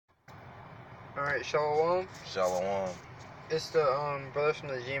Alright, Shalom. Shalom. It's the brothers from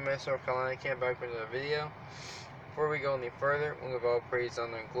the GMS North Carolina camp back with another video. Before we go any further, we'll give all praise,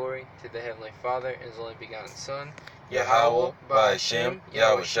 honor, and glory to the Heavenly Father and His only begotten Son, Yahweh, Ba'Hashem,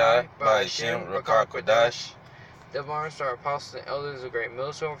 Yahushai, Ba'Hashem, Rakar Kodash. Double honors to our apostles and elders of great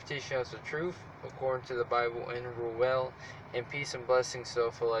millstone for teaching us the truth, according to the Bible, and rule well, and peace and blessings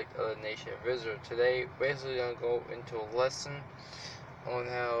to the elect of the nation of Israel. Today, basically going to go into a lesson on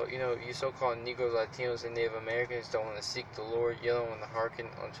how, you so-called Negroes, Latinos, and Native Americans don't want to seek the Lord. You don't want to hearken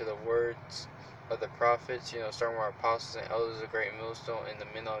unto the words of the prophets, starting with our apostles and elders of great millstone, and the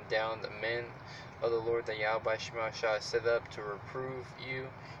men on down, the men of the Lord that Yahweh Shema set up to reprove you,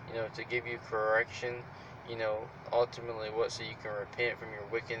 to give you correction, ultimately so you can repent from your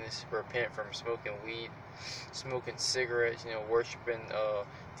wickedness, repent from smoking weed, smoking cigarettes, worshiping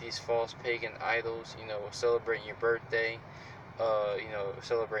these false pagan idols, celebrating your birthday,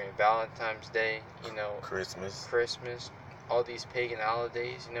 celebrating Valentine's Day, Christmas, all these pagan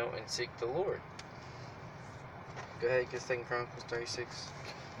holidays, and seek the Lord. Go ahead, get 2 Chronicles 36.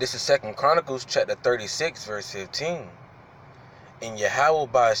 This is 2 Chronicles chapter 36, verse 15. And Yahweh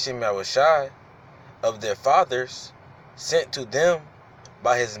Ba'Hashem Yahushai of their fathers sent to them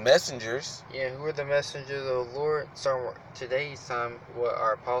by his messengers. Yeah, who are the messengers of the Lord? Starting today's time, what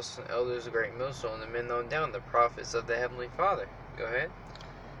our apostles and elders of great millstone, the men on down, the prophets of the Heavenly Father. Go ahead.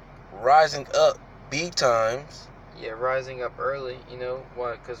 Rising up betimes. Yeah, rising up early,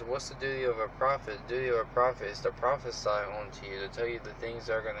 why? Because what's the duty of a prophet? The duty of a prophet is to prophesy unto you, to tell you the things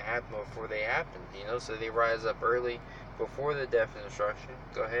that are going to happen before they happen, so they rise up early before the death and destruction.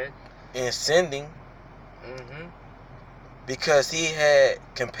 Go ahead. And sending, because he had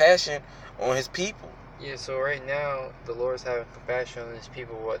compassion on his people. Yeah, so right now, the Lord's having compassion on his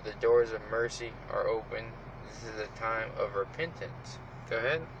people. What? The doors of mercy are open. This is a time of repentance. Go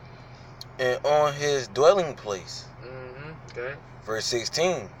ahead. And on his dwelling place. Go ahead. Verse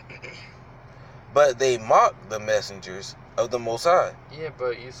 16. But they mocked the messengers of the Most High. Yeah,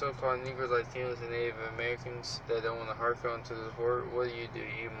 but you so-called Negroes, Latinos, and Native Americans that don't want to hearken unto this word, what do?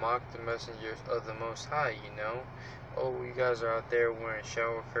 You mock the messengers of the Most High, Oh, you guys are out there wearing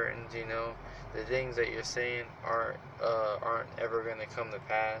shower curtains, The things that you're saying aren't ever going to come to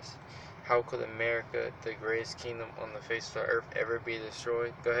pass. How could America, the greatest kingdom on the face of the earth, ever be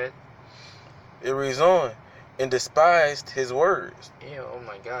destroyed? Go ahead. It reads on, and despised his words. Yeah, oh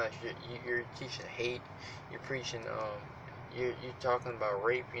my gosh, you're teaching hate. You're preaching, you're talking about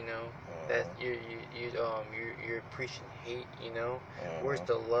rape, that you're preaching hate, Where's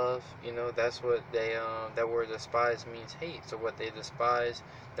the love? That's what they that word despise means hate. So what they despise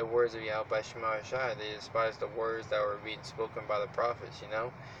the words of Yahweh Shema Shai. They despise the words that were being spoken by the prophets,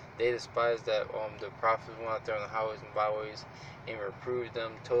 They despise that the prophets went out there on the highways and byways and reproved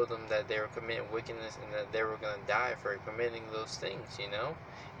them, told them that they were committing wickedness and that they were going to die for committing those things,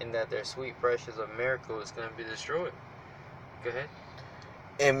 and that their sweet precious America was going to be destroyed. Go ahead.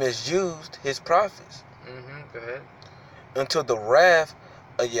 And misused his prophets. Go ahead. Until the wrath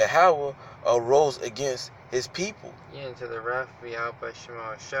of Yahweh arose against his people. Yeah, until the wrath of Yahweh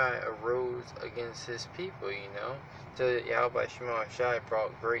Shema Shai arose against his people, Till Yahweh Shema Shai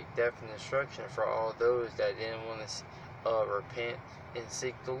brought great death and destruction for all those that didn't want to repent and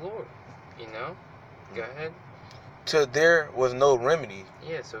seek the Lord, Go ahead. Till there was no remedy.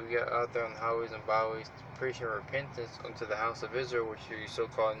 Yeah, so we got out there on the highways and byways preaching repentance unto the house of Israel, which are you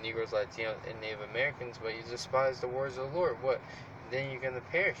so-called Negroes, Latinos, and Native Americans, but you despise the words of the Lord. What? Then you're going to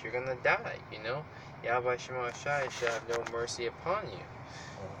perish. You're going to die, Yahweh Shema Shai shall have no mercy upon you.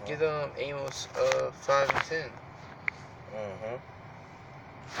 Get Amos 5 and 10.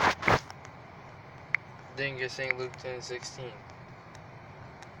 Then get St. Luke 10 and 16.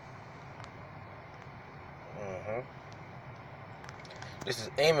 This is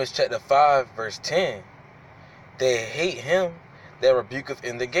Amos chapter 5, verse 10. They hate him that rebuketh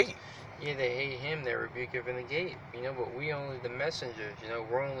in the gate. Yeah, they hate him that rebuketh in the gate. But we only the messengers,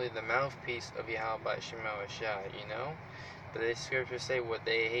 we're only the mouthpiece of Yahweh Shema Shai, But the scriptures say what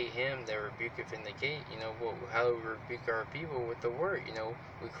they hate him that rebuketh in the gate. How do we rebuke our people with the word?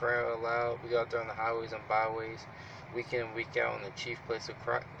 We cry out loud. We go out there on the highways and byways, week in and week out on the chief place of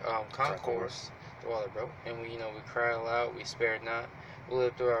concourse, the water, bro. And we cry out loud. We spare not. We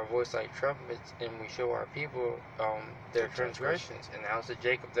lift up our voice like trumpets, and we show our people their transgressions, and the house of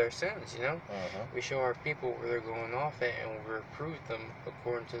Jacob their sins. We show our people where they're going off at, and we reprove them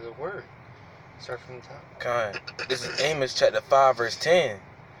according to the word. Start from the top. Kind. This is Amos chapter 5, verse 10.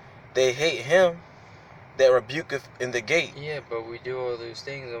 They hate him that rebuketh in the gate. Yeah, but we do all those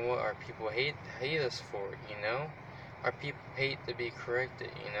things, and what our people hate us for, Our people hate to be corrected,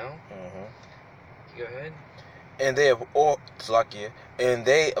 Go ahead. And they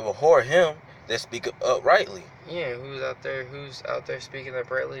abhor him that speaketh uprightly. Yeah, who's out there speaking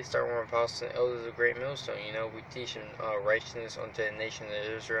uprightly? Starting with apostles and elders of Great Millstone. We teach them righteousness unto the nation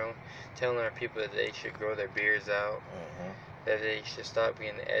of Israel, telling our people that they should grow their beards out, that they should stop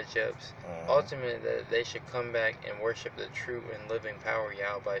being the edge-ups. Ultimately, that they should come back and worship the true and living power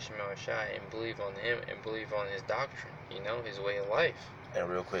Yahweh Shema Shai and believe on him and believe on his doctrine, his way of life. And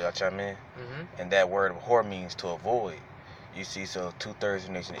real quick, I'll chime in. Mm-hmm. And that word abhor means to avoid. You see, so 2/3 of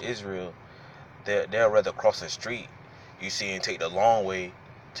the nation of Israel, they'll rather cross the street, and take the long way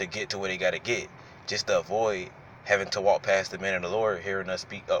to get to where they got to get, just to avoid having to walk past the man of the Lord, hearing us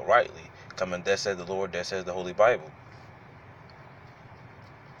speak uprightly. Coming, that says the Lord, that says the Holy Bible.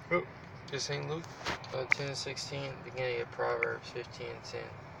 Oh, just St. Luke 10:16, beginning of Proverbs 15:10.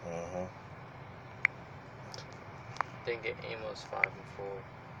 Then get Amos 5:4.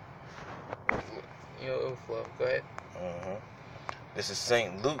 It'll flow. Go ahead. This is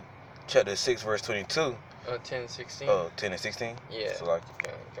St. Luke, chapter 6, verse 22. 10:16. Oh, 10 and 16? Yeah. So like,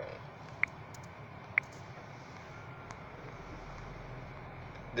 okay.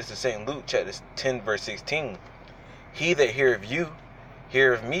 This is St. Luke, chapter 10, verse 16. He that heareth you,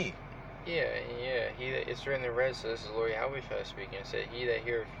 heareth me. Yeah. It's written in red, so this is Lord Yahweh speaking. It said, he that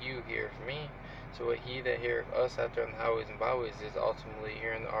heareth you, heareth me. So what he that heareth us out there on the highways and byways is ultimately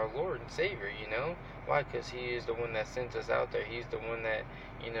hearing our Lord and Savior, Why? Because he is the one that sent us out there. He's the one that,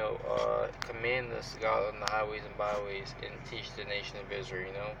 commanded us to go out on the highways and byways and teach the nation of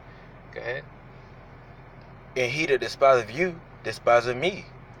Israel, Go ahead. And he that despiseth you, despiseth me.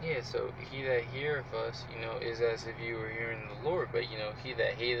 Yeah, so he that heareth us, is as if you were hearing the Lord. But, he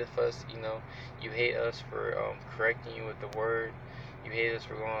that hateth us, you hate us for correcting you with the word. You hate us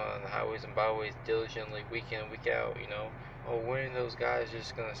for going on the highways and byways diligently, week in, week out, when are those guys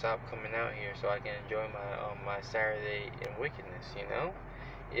just going to stop coming out here so I can enjoy my Saturday in wickedness,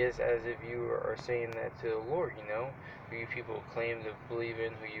 It's as if you are saying that to the Lord, who you people claim to believe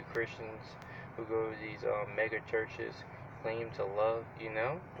in, who you Christians who go to these mega churches claim to love,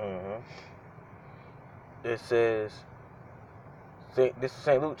 It says, this is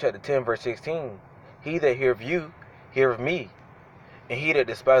St. Luke chapter 10, verse 16. He that heareth you, heareth me. And he that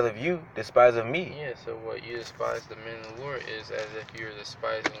despiseth you, despiseth me. Yeah, so what you despise the men of the Lord is as if you're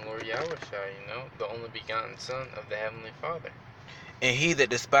despising Lord Yahweh, the only begotten Son of the Heavenly Father. And he that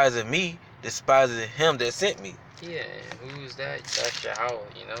despiseth me, despiseth him that sent me. Yeah, and who's that? That's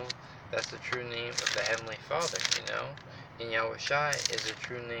Yahweh, That's the true name of the Heavenly Father, And Yahweh Shai is the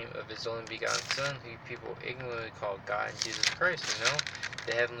true name of his only begotten Son, who people ignorantly call God, Jesus Christ,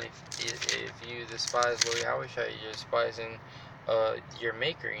 The Heavenly, if you despise Lord Yahweh Shai, you're despising your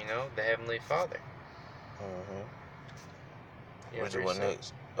Maker, the Heavenly Father. Which one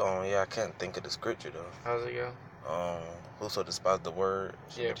next? I can't think of the scripture though. How's it go? Whoso despised the word.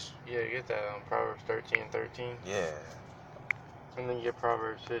 Yeah, get that on Proverbs 13:13. Yeah. And then you get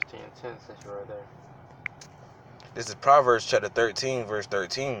Proverbs 15:10 since you're right there. This is Proverbs chapter 13, verse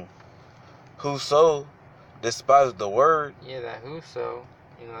 13. Whoso despises the word. Yeah, that whoso,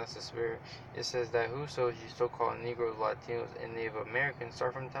 that's the spirit. It says that whoso, you so-called Negroes, Latinos, and Native Americans,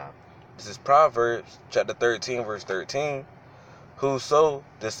 start from top. This is Proverbs chapter 13, verse 13. Whoso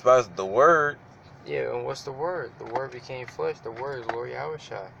despises the word. Yeah, and what's the word? The word became flesh. The word is Lord Yahweh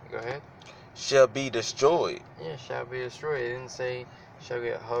Shai. Go ahead. Shall be destroyed. Yeah, shall be destroyed. It didn't say shall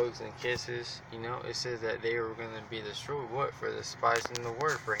get hugs and kisses. It says that they were going to be destroyed. What? For despising the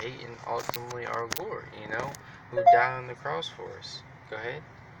word, for hating ultimately our Lord, who died on the cross for us. Go ahead.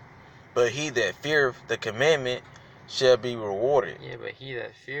 But he that feareth the commandment shall be rewarded. Yeah, but he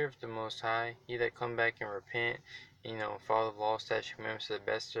that feareth the Most High, he that come back and repent, follow the law, statutes, commandments to the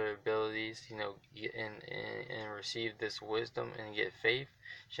best of their abilities, and receive this wisdom and get faith,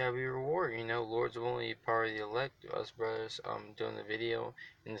 shall be rewarded. Lord's will only part of the elect, us brothers doing the video,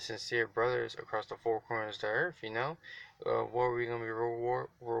 and the sincere brothers across the four corners of the earth, what are we going to be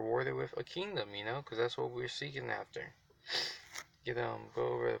rewarded with? A kingdom, because that's what we're seeking after. Go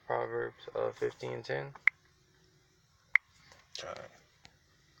over the Proverbs 15:10.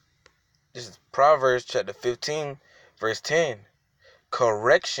 This is Proverbs chapter 15, verse 10.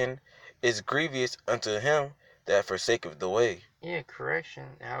 Correction is grievous unto him that forsaketh the way. Yeah,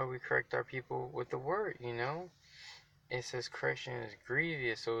 correction. How do we correct our people with the word, It says correction is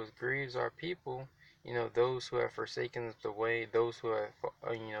grievous, so it grieves our people, those who have forsaken the way, those who have,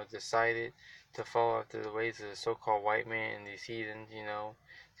 decided to follow after the ways of the so-called white man and these heathens, the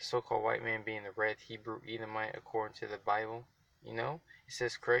so-called white man being the red Hebrew Edomite according to the Bible. You know, it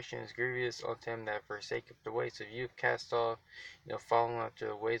says correction is grievous unto them that forsake the way. So if you've cast off, following after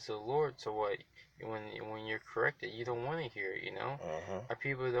the ways of the Lord, so what? When you're corrected, you don't want to hear it. Our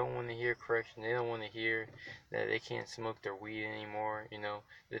people don't want to hear correction. They don't want to hear that they can't smoke their weed anymore.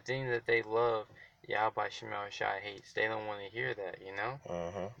 The thing that they love, Yahweh Shema Shai hates. They don't want to hear that.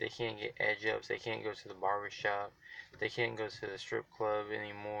 They can't get edge ups. They can't go to the barber shop. They can't go to the strip club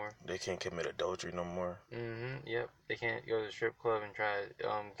anymore. They can't commit adultery no more. Yep. They can't go to the strip club and try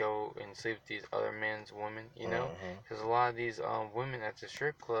to go and sleep with these other men's women. Because a lot of these women at the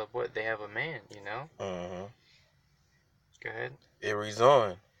strip club, they have a man. Go ahead. It reads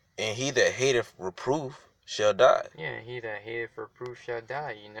on, and he that hateth reproof shall die. Yeah, he that hateth reproof shall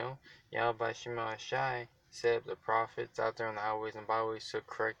die. Yahweh Shema Shai set up the prophets out there on the highways and byways to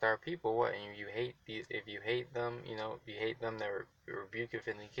correct our people. What? And if you hate them, if you hate them that rebuke if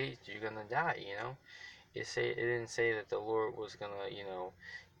in the case, you're gonna die. It didn't say that the Lord was gonna,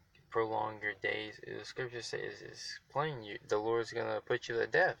 prolong your days. The scripture says it's plain. The Lord's gonna put you to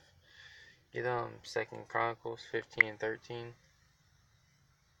death. Get 2 Chronicles 15:13.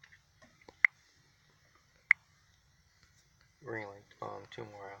 Bring like 2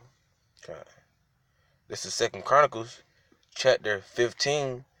 more out. Okay. This is 2 Chronicles chapter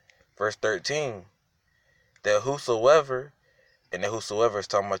 15, verse 13. That whosoever, and that whosoever is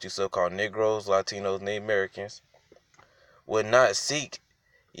talking about you so-called Negroes, Latinos, Native Americans, would not seek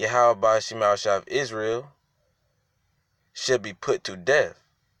Yahweh Shema Shai of Israel, should be put to death.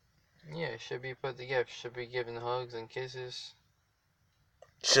 Yeah, should be put to death. Should be given hugs and kisses.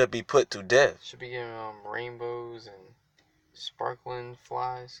 Should be put to death. Should be given rainbows and sparkling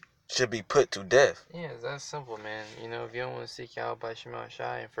flies. Should be put to death. Yeah, that's simple, man. If you don't want to seek out by Shema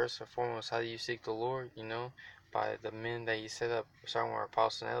Shai, and first and foremost, how do you seek the Lord? By the men that you set up, starting with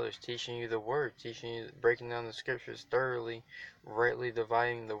apostles and elders, teaching you the word, teaching you, breaking down the scriptures thoroughly, rightly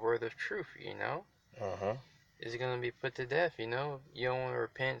dividing the word of truth. Is going to be put to death. You don't want to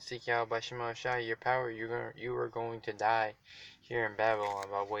repent, seek out by Shema Shai, your power. You are going to die here in Babylon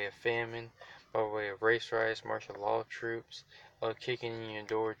by way of famine, by way of race riots, martial law troops, kicking in your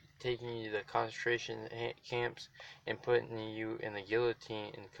door, taking you to concentration camps, and putting you in the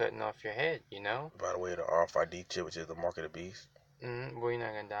guillotine and cutting off your head. By the way, the RFID chip, which is the mark of the beast. Well, you're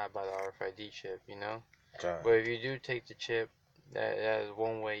not gonna die by the RFID chip. Okay. But if you do take the chip, that is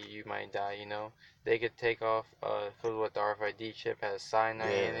one way you might die. They could take off because what the RFID chip has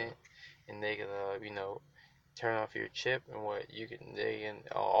cyanide in it, and they could turn off your chip, and they can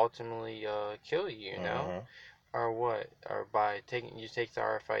ultimately kill you. Or what? Or by you take the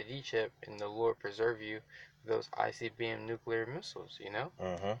RFID chip, and the Lord preserve you from those ICBM nuclear missiles.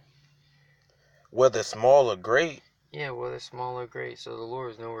 Whether small or great. Yeah, whether small or great. So the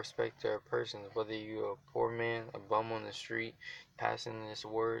Lord is no respecter of persons. Whether you're a poor man, a bum on the street, passing this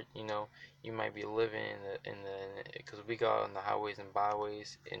word, you might be living because we go out on the highways and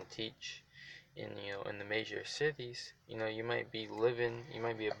byways and teach in the major cities. You might be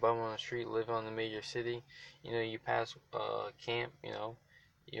a bum on the street, living on the major city. You pass camp,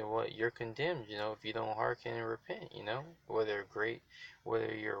 you're condemned, if you don't hearken and repent,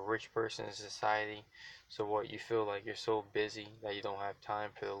 whether you're a rich person in society. So you feel like you're so busy that you don't have time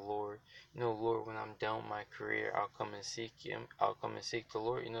for the Lord. Lord, when I'm done with my career, I'll come and seek Him. I'll come and seek the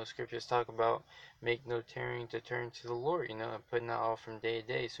Lord. Scriptures talk about make no tarrying to turn to the Lord, and putting that off from day to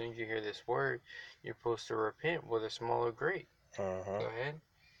day. As soon as you hear this word, you're supposed to repent, whether small or great. Go ahead.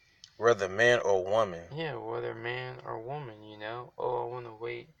 Whether man or woman. Yeah, whether man or woman, Oh, I want to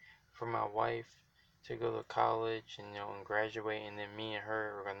wait for my wife to go to college and, and graduate, and then me and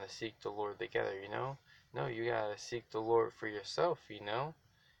her are going to seek the Lord together, No, you got to seek the Lord for yourself,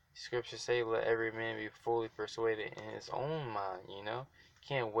 Scriptures say, let every man be fully persuaded in his own mind,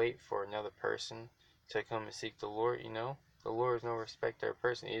 Can't wait for another person to come and seek the Lord, The Lord is no respecter of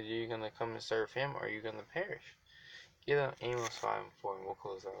person. Either you're going to come and serve Him or you're going to perish. Get Amos 5 and 4, and we'll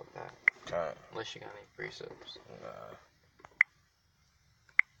close out with that. Okay. Unless you got any precepts.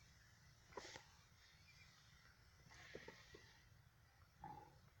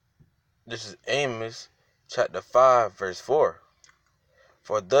 This is Amos chapter 5, verse 4.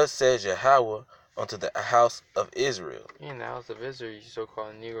 For thus says Yahweh unto the house of Israel. In the house of Israel, you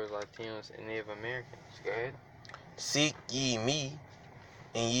so-called Negroes, Latinos, and Native Americans. Go ahead. Seek ye me,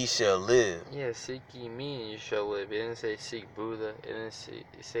 and ye shall live. Yeah, seek ye me, and you shall live. It didn't say seek Buddha. It didn't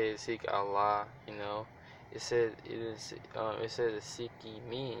say seek Allah. It said to seek ye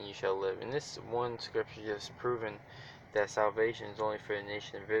me, and you shall live. And this one scripture just proven that salvation is only for the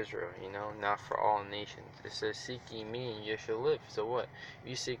nation of Israel, not for all nations. It says, seek ye me and you shall live. So what?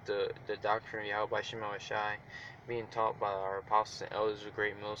 You seek the doctrine of Yahweh Shema Shai, being taught by our apostles and elders of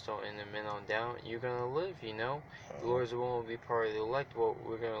great millstone and the men on down, you're gonna live. The Lord's will be part of the elect. Well,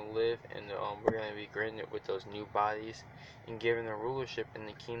 we're gonna live, and we're gonna be granted with those new bodies and given the rulership in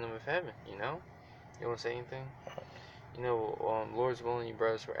the kingdom of heaven. You want to say anything? Lord's willing, you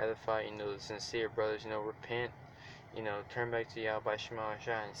brothers were edified. The sincere brothers, repent. Turn back to Yahweh Shema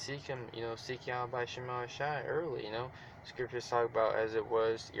Shai and seek Him. Seek Yahweh Shema Shai early. Scriptures talk about as it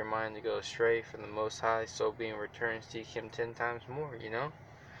was your mind to go astray from the Most High, so being returned, seek Him 10 times more.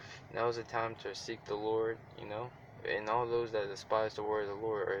 Now is the time to seek the Lord. And all those that despise the word of the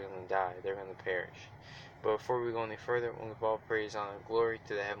Lord are going to die. They're going to perish. But before we go any further, we'll give all praise, honor, and glory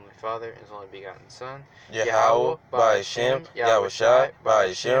to the Heavenly Father and His only begotten Son, Yahweh, Ba'ashem, Yahweh Shai,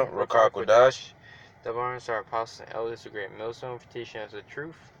 Ba'ashem, Rakar Kodash. The honors our apostles and elders, the great millstone, for teaching us the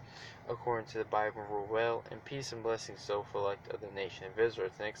truth according to the Bible, rule well, and peace and blessings so for elect of the nation of Israel.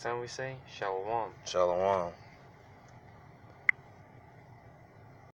 The next time we say, Shalom. Shalom.